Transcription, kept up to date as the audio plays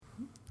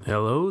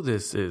Hello,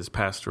 this is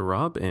Pastor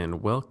Rob,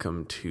 and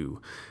welcome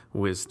to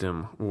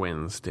Wisdom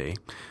Wednesday.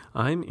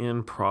 I'm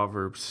in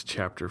Proverbs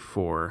chapter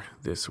 4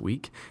 this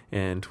week,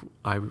 and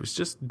I was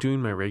just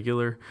doing my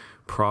regular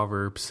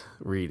Proverbs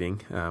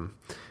reading.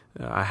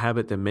 A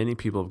habit that many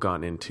people have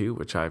gotten into,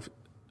 which I've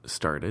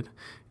started,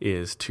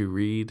 is to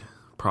read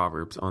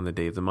Proverbs on the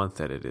day of the month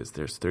that it is.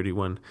 There's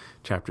 31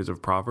 chapters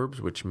of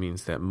Proverbs, which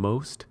means that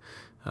most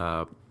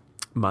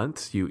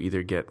months you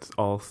either get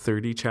all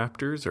 30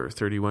 chapters or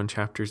 31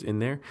 chapters in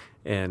there,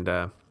 and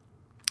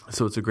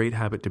so it's a great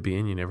habit to be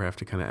in. You never have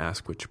to kind of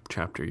ask which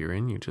chapter you're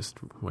in. You just,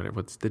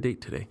 what's the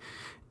date today?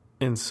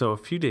 And so a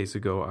few days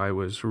ago I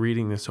was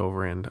reading this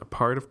over, and a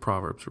part of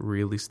Proverbs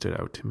really stood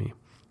out to me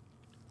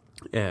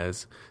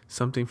as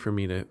something for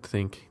me to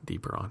think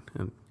deeper on.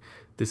 And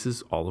this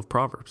is all of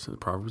Proverbs.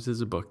 And Proverbs is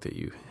a book that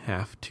you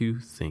have to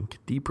think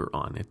deeper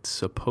on. It's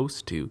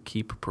supposed to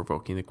keep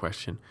provoking the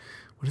question,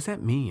 what does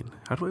that mean?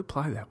 How do I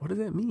apply that? What does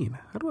that mean?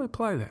 How do I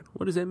apply that?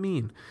 What does that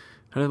mean?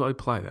 How do I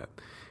apply that?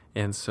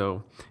 And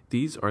so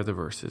these are the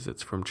verses.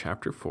 It's from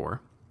chapter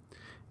 4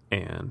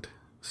 and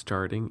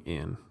starting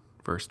in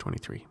verse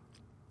 23.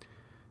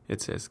 It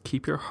says,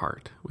 "Keep your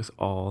heart with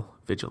all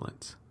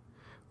vigilance,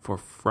 for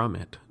from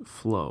it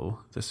flow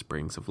the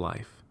springs of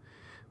life.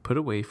 Put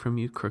away from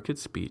you crooked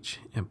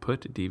speech, and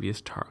put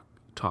devious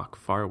talk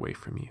far away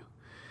from you.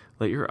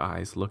 Let your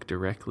eyes look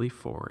directly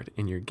forward,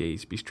 and your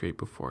gaze be straight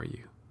before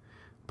you.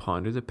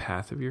 Ponder the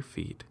path of your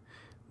feet,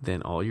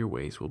 then all your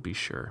ways will be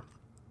sure.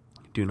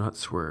 Do not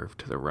swerve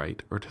to the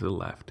right or to the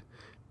left.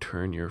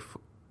 Turn your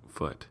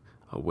foot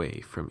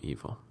away from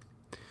evil."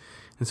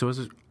 And so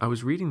as I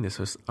was reading this,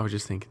 I was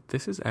just thinking,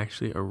 this is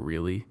actually a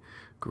really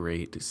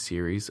great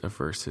series of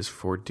verses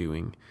for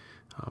doing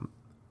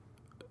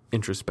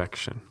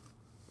introspection,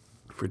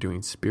 for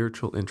doing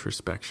spiritual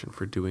introspection,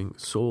 for doing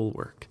soul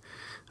work.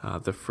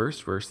 The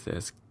first verse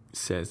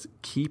says,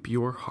 "Keep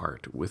your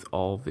heart with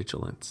all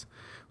vigilance,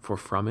 for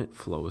from it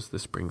flows the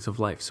springs of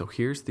life." So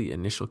here's the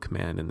initial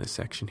command in this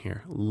section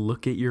here.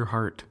 Look at your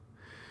heart.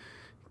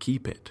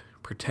 Keep it.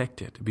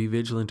 Protect it. Be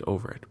vigilant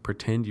over it.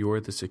 Pretend you're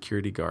the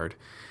security guard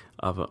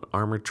of an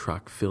armored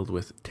truck filled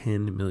with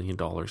 $10 million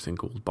in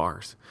gold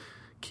bars.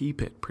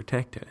 Keep it.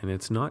 Protect it. And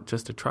it's not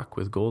just a truck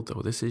with gold,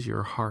 though. This is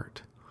your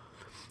heart.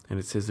 And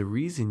it says the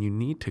reason you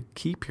need to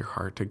keep your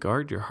heart, to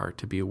guard your heart,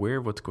 to be aware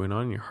of what's going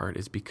on in your heart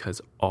is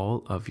because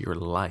all of your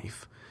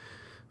life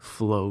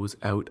flows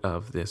out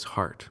of this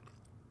heart.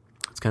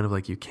 It's kind of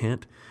like you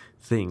can't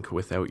think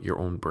without your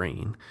own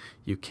brain.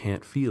 You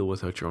can't feel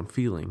without your own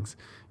feelings.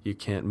 You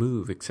can't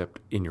move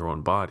except in your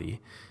own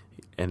body.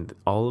 And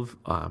all of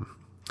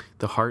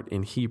the heart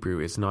in Hebrew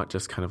is not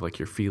just kind of like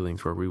your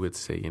feelings, where we would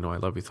say, I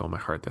love you with all my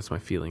heart. That's my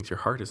feelings. Your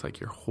heart is like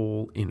your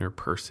whole inner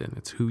person.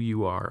 It's who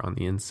you are on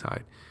the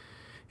inside.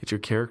 It's your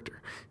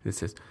character. And it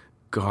says,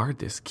 guard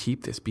this,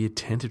 keep this, be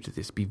attentive to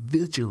this, be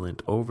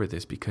vigilant over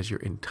this, because your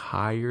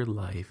entire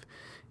life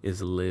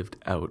is lived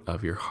out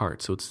of your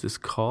heart. So it's this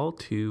call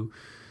to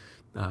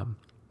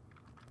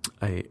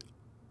a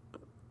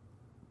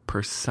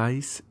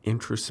precise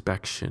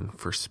introspection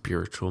for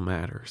spiritual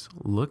matters.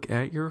 Look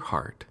at your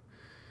heart,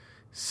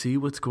 see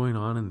what's going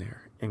on in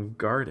there, and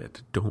guard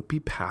it. Don't be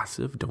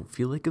passive. Don't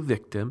feel like a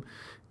victim.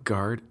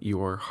 Guard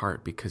your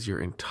heart, because your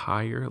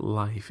entire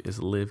life is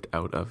lived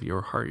out of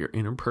your heart, your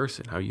inner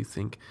person, how you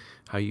think,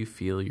 how you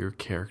feel, your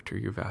character,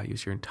 your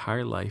values. Your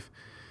entire life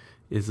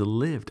is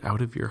lived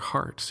out of your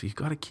heart, so you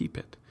got to keep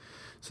it.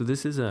 So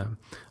this is a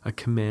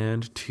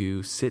command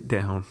to sit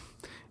down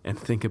and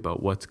think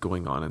about what's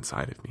going on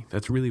inside of me.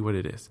 That's really what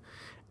it is.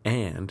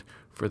 And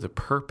for the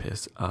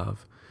purpose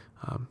of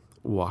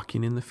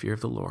walking in the fear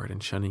of the Lord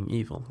and shunning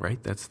evil,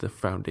 right? That's the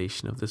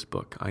foundation of this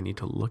book. I need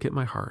to look at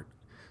my heart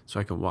so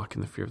I can walk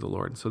in the fear of the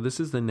Lord. And so this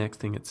is the next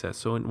thing it says.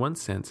 So in one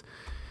sense,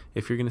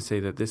 if you're going to say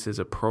that this is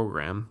a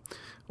program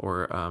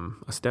or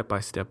a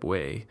step-by-step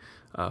way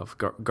of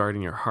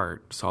guarding your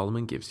heart,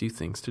 Solomon gives you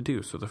things to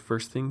do. So the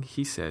first thing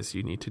he says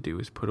you need to do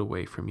is put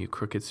away from you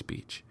crooked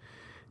speech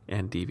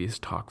and devious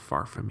talk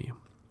far from you.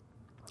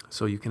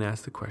 So you can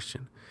ask the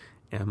question,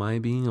 am I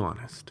being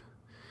honest?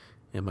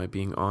 Am I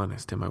being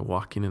honest? Am I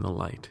walking in the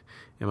light?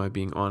 Am I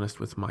being honest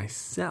with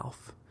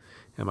myself?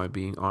 Am I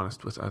being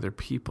honest with other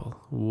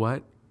people?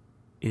 What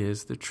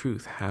is the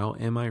truth? How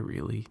am I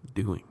really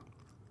doing?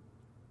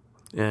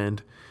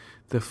 And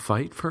the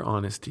fight for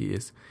honesty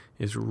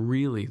is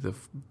really the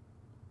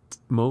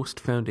most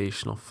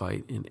foundational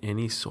fight in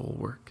any soul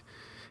work.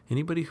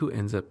 Anybody who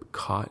ends up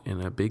caught in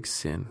a big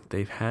sin,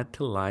 they've had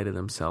to lie to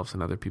themselves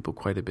and other people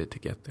quite a bit to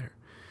get there.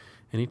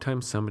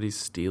 Anytime somebody's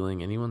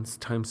stealing,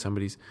 anytime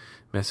somebody's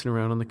messing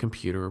around on the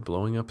computer or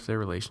blowing up their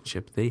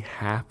relationship, they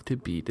have to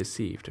be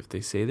deceived. If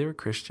they say they're a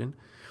Christian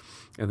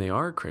and they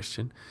are a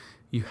Christian,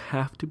 you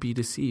have to be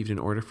deceived in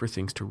order for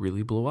things to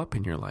really blow up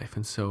in your life.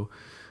 And so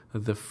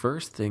the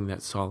first thing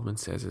that Solomon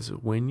says is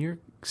when you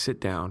sit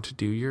down to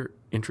do your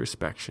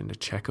introspection, to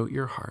check out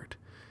your heart,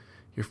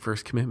 your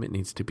first commitment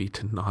needs to be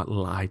to not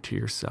lie to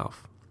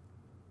yourself.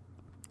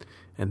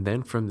 And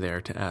then from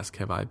there to ask,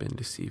 have I been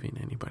deceiving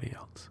anybody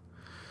else?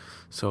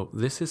 So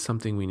this is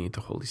something we need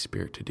the Holy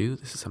Spirit to do.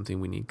 This is something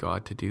we need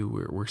God to do.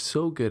 We're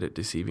so good at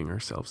deceiving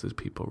ourselves as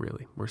people,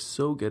 really. We're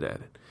so good at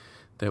it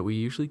that we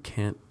usually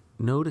can't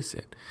notice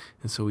it.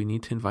 And so we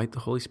need to invite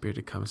the Holy Spirit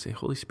to come and say,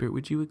 Holy Spirit,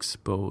 would you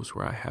expose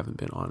where I haven't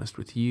been honest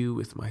with you,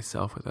 with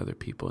myself, with other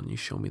people, and you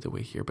show me the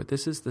way here. But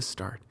this is the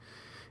start.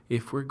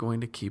 If we're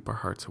going to keep our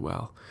hearts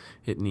well,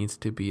 it needs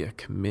to be a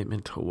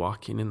commitment to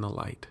walking in the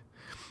light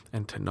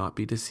and to not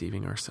be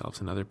deceiving ourselves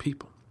and other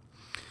people.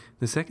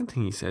 The second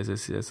thing he says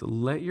is,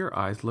 let your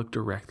eyes look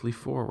directly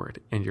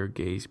forward and your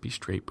gaze be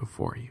straight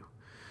before you.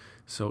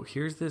 So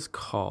here's this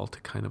call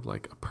to kind of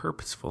like a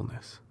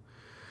purposefulness.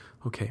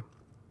 Okay,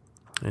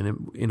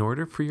 and in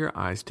order for your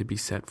eyes to be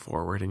set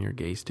forward and your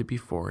gaze to be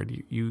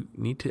forward, you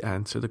need to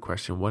answer the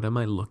question, what am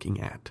I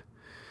looking at?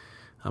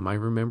 I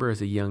remember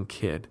as a young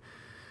kid,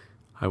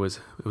 it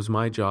was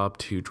my job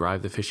to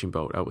drive the fishing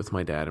boat out with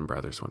my dad and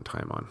brothers one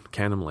time on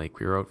Canham Lake.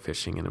 We were out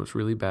fishing and it was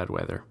really bad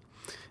weather.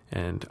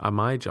 And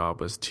my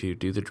job was to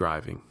do the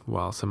driving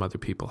while some other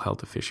people held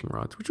the fishing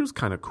rods, which was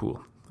kind of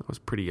cool. I was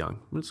pretty young,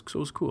 but it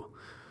was cool.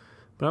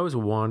 But I was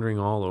wandering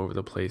all over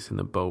the place in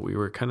the boat. We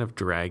were kind of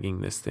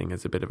dragging this thing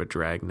as a bit of a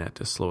drag net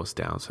to slow us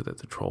down so that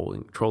the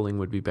trolling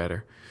would be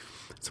better.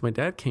 So my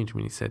dad came to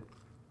me and he said,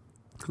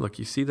 look,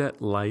 you see that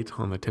light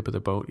on the tip of the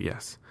boat?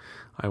 Yes.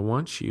 I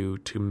want you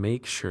to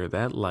make sure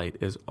that light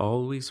is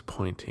always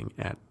pointing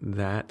at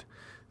that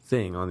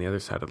thing on the other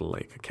side of the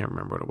lake. I can't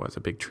remember what it was,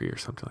 a big tree or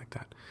something like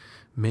that.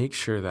 Make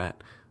sure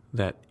that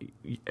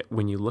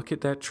when you look at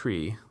that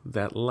tree,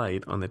 that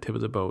light on the tip of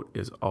the boat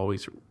is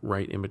always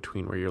right in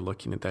between where you're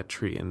looking at that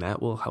tree, and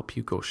that will help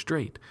you go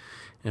straight.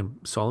 And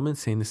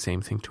Solomon's saying the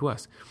same thing to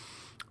us.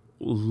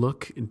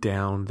 Look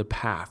down the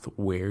path.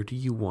 Where do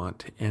you want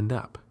to end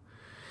up?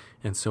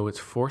 And so it's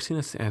forcing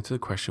us to answer the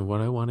question, what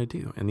do I want to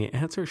do? And the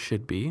answer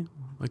should be,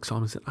 like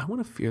Solomon said, I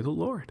want to fear the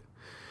Lord.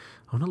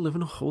 I want to live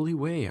in a holy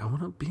way. I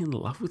want to be in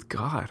love with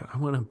God. I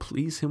want to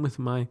please him with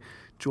my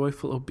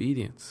joyful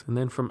obedience. And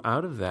then from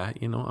out of that,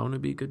 I want to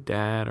be a good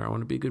dad, or I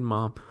want to be a good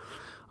mom.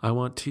 I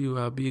want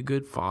to be a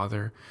good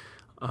father.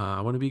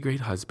 I want to be a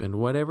great husband,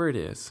 whatever it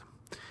is.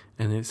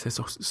 And it says,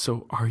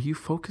 so are you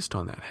focused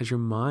on that? Has your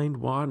mind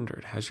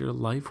wandered? Has your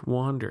life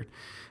wandered?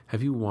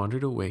 Have you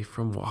wandered away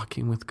from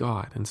walking with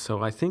God? And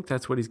so I think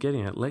that's what he's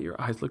getting at. Let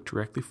your eyes look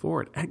directly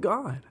forward at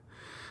God.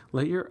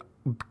 Let your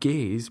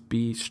gaze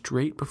be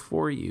straight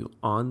before you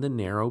on the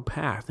narrow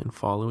path and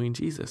following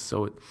Jesus.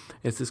 So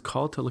it's this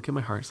call to look at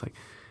my heart. It's like,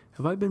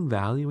 have I been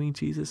valuing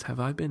Jesus? Have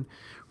I been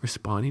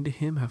responding to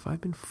him? Have I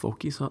been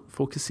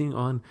focusing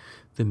on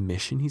the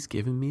mission he's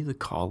given me, the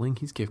calling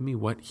he's given me,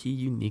 what he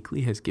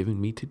uniquely has given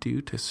me to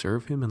do to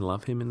serve him and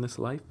love him in this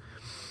life?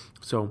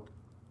 So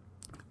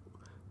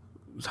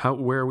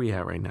where are we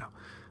at right now?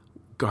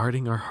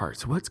 Guarding our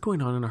hearts. What's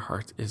going on in our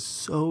hearts is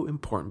so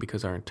important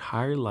because our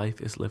entire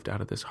life is lived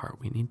out of this heart.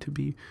 We need to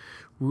be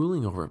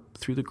ruling over it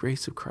through the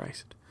grace of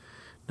Christ.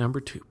 Number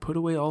 2, put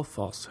away all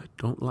falsehood.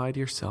 Don't lie to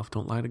yourself.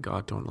 Don't lie to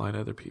God. Don't lie to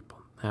other people.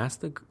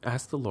 Ask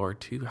the Lord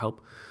to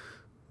help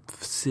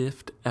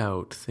sift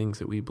out things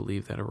that we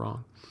believe that are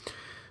wrong.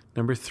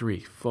 Number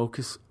 3,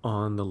 focus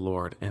on the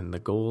Lord and the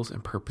goals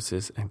and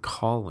purposes and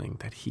calling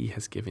that he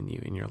has given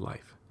you in your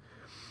life.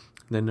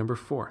 And then number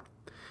 4,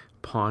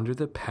 ponder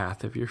the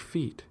path of your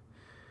feet.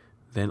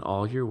 Then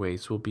all your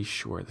ways will be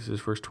sure. This is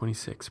verse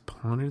 26.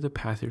 Ponder the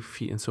path of your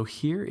feet. And so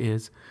here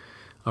is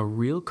a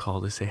real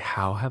call to say,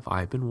 how have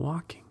I been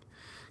walking?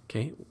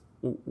 Okay,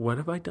 what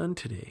have I done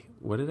today?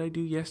 What did I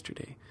do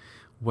yesterday?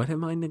 What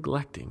am I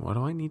neglecting? What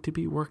do I need to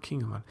be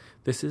working on?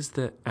 This is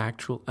the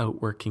actual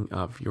outworking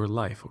of your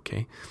life,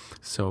 okay?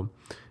 So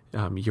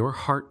your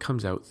heart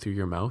comes out through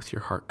your mouth.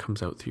 Your heart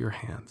comes out through your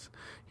hands.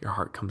 Your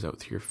heart comes out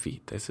through your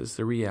feet. This is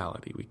the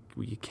reality.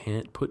 We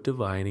can't put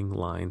dividing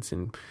lines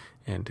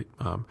and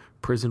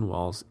prison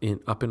walls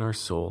up in our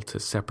soul to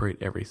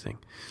separate everything.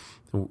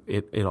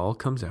 It all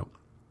comes out.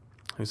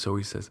 And so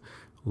he says,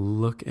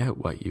 look at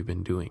what you've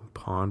been doing.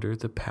 Ponder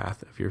the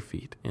path of your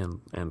feet and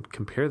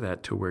compare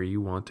that to where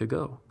you want to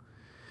go.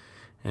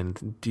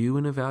 And do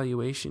an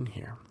evaluation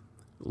here.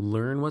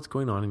 Learn what's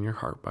going on in your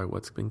heart by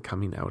what's been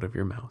coming out of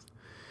your mouth.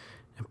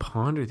 And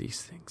ponder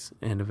these things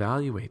and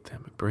evaluate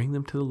them. Bring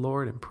them to the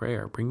Lord in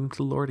prayer. Bring them to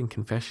the Lord in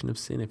confession of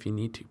sin if you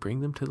need to.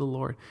 Bring them to the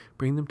Lord.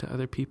 Bring them to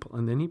other people.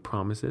 And then he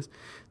promises,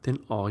 then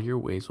all your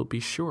ways will be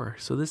sure.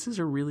 So this is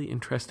a really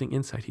interesting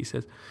insight. He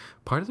says,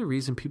 part of the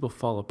reason people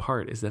fall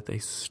apart is that they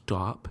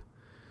stop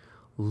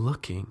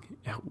looking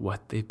at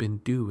what they've been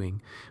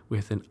doing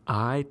with an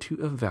eye to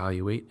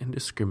evaluate and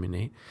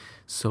discriminate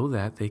so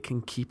that they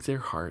can keep their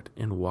heart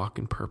and walk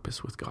in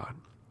purpose with God.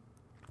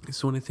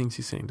 It's one of the things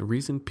he's saying. The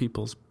reason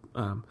people's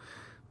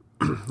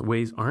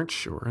ways aren't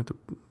sure, the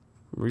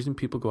reason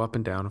people go up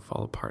and down and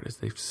fall apart is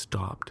they've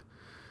stopped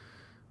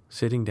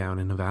sitting down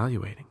and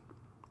evaluating.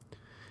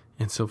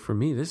 And so for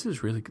me, this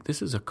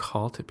is a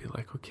call to be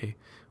like, okay,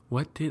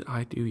 what did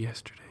I do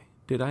yesterday?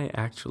 Did I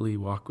actually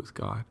walk with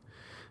God?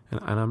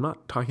 And I'm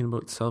not talking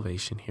about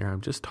salvation here.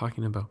 I'm just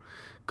talking about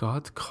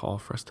God's call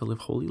for us to live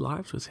holy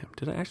lives with him.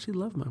 Did I actually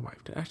love my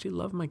wife? Did I actually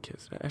love my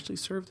kids? Did I actually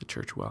serve the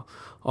church well?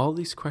 All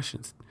these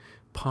questions.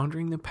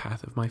 pondering the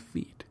path of my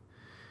feet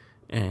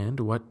and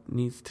what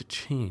needs to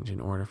change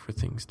in order for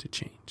things to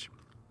change.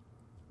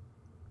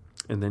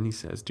 And then he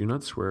says, do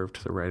not swerve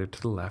to the right or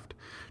to the left.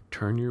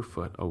 Turn your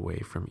foot away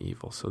from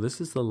evil. So this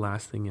is the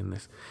last thing in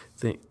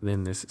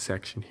this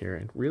section here.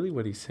 And really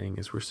what he's saying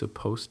is we're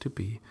supposed to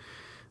be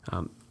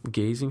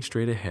gazing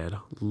straight ahead,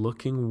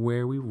 looking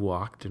where we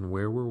walked and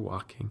where we're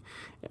walking,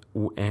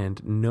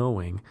 and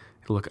knowing,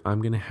 look,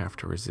 I'm going to have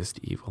to resist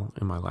evil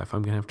in my life.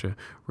 I'm going to have to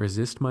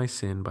resist my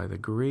sin by the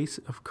grace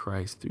of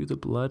Christ through the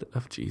blood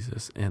of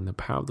Jesus and the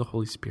power of the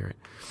Holy Spirit,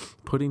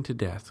 putting to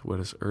death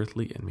what is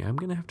earthly in me. I'm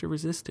going to have to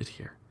resist it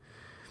here.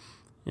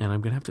 And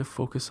I'm going to have to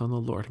focus on the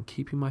Lord and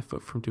keeping my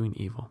foot from doing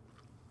evil.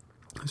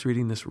 I was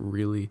reading this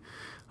really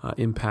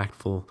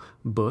impactful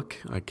book.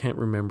 I can't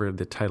remember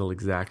the title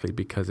exactly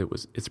because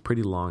it's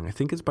pretty long. I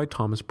think it's by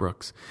Thomas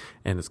Brooks,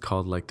 and it's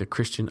called like The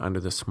Christian Under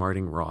the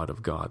Smarting Rod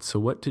of God. So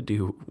what do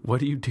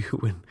you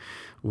do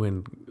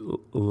when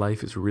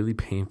life is really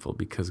painful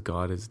because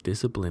God is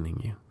disciplining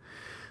you?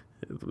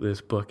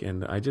 This book,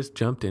 and I just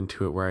jumped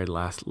into it where I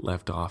last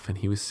left off, and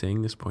he was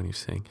saying this point. He was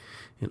saying,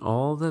 in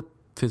all the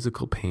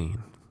physical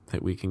pain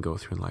that we can go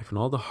through in life, and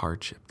all the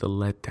hardship, the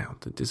letdown,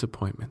 the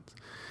disappointments,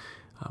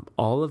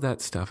 all of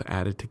that stuff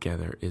added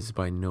together is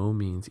by no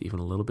means even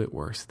a little bit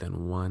worse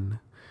than one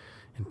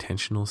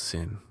intentional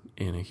sin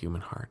in a human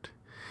heart.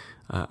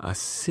 A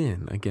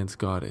sin against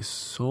God is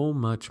so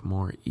much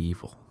more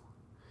evil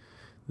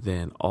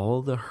than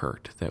all the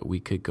hurt that we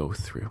could go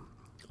through,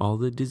 all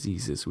the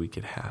diseases we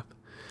could have,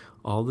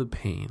 all the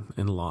pain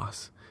and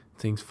loss,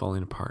 things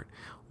falling apart.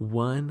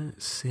 One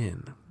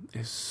sin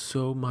is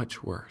so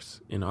much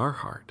worse in our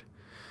heart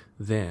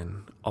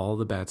than all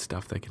the bad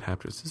stuff that can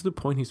happen to us. This is the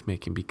point he's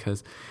making,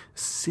 because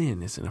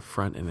sin is an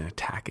affront and an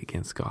attack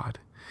against God.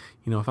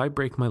 If I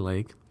break my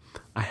leg,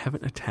 I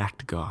haven't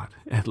attacked God,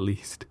 at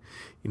least.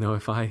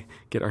 If I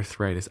get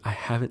arthritis, I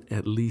haven't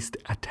at least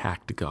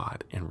attacked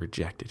God and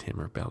rejected him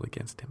or rebelled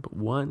against him. But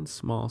one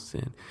small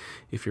sin,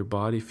 if your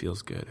body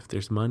feels good, if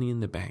there's money in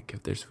the bank,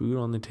 if there's food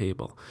on the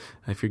table,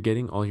 if you're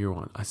getting all you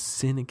want, a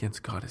sin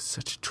against God is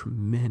such a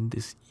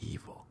tremendous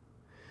evil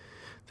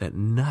that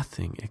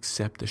nothing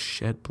except the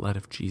shed blood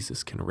of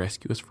Jesus can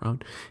rescue us from.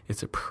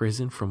 It's a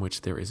prison from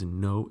which there is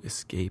no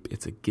escape.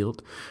 It's a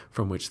guilt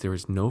from which there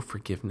is no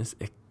forgiveness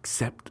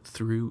except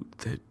through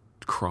the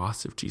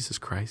cross of Jesus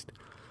Christ.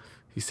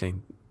 He's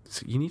saying,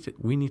 so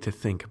we need to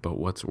think about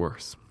what's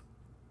worse,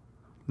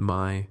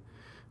 my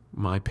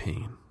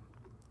pain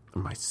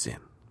or my sin.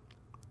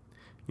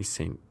 He's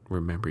saying,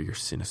 remember, your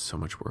sin is so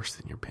much worse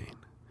than your pain.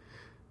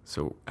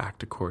 So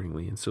act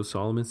accordingly. And so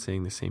Solomon's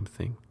saying the same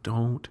thing.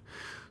 Don't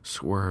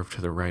swerve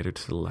to the right or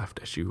to the left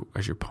as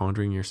you're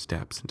pondering your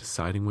steps and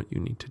deciding what you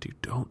need to do.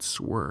 Don't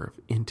swerve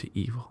into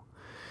evil,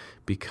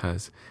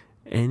 because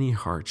any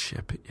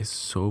hardship is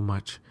so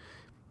much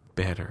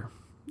better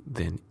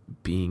than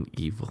being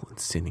evil and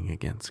sinning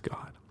against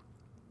God.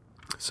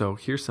 So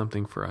here's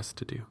something for us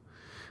to do.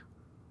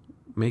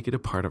 Make it a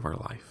part of our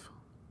life.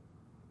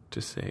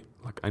 To say,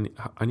 look,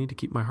 I need to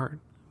keep my heart.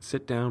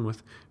 Sit down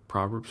with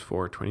Proverbs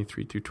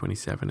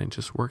 4:23-27 and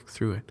just work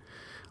through it.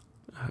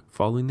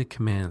 Following the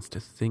commands to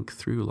think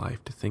through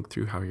life, to think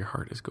through how your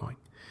heart is going,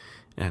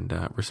 and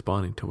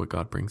responding to what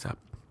God brings up.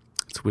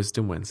 It's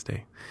Wisdom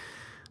Wednesday.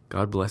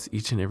 God bless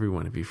each and every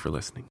one of you for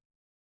listening.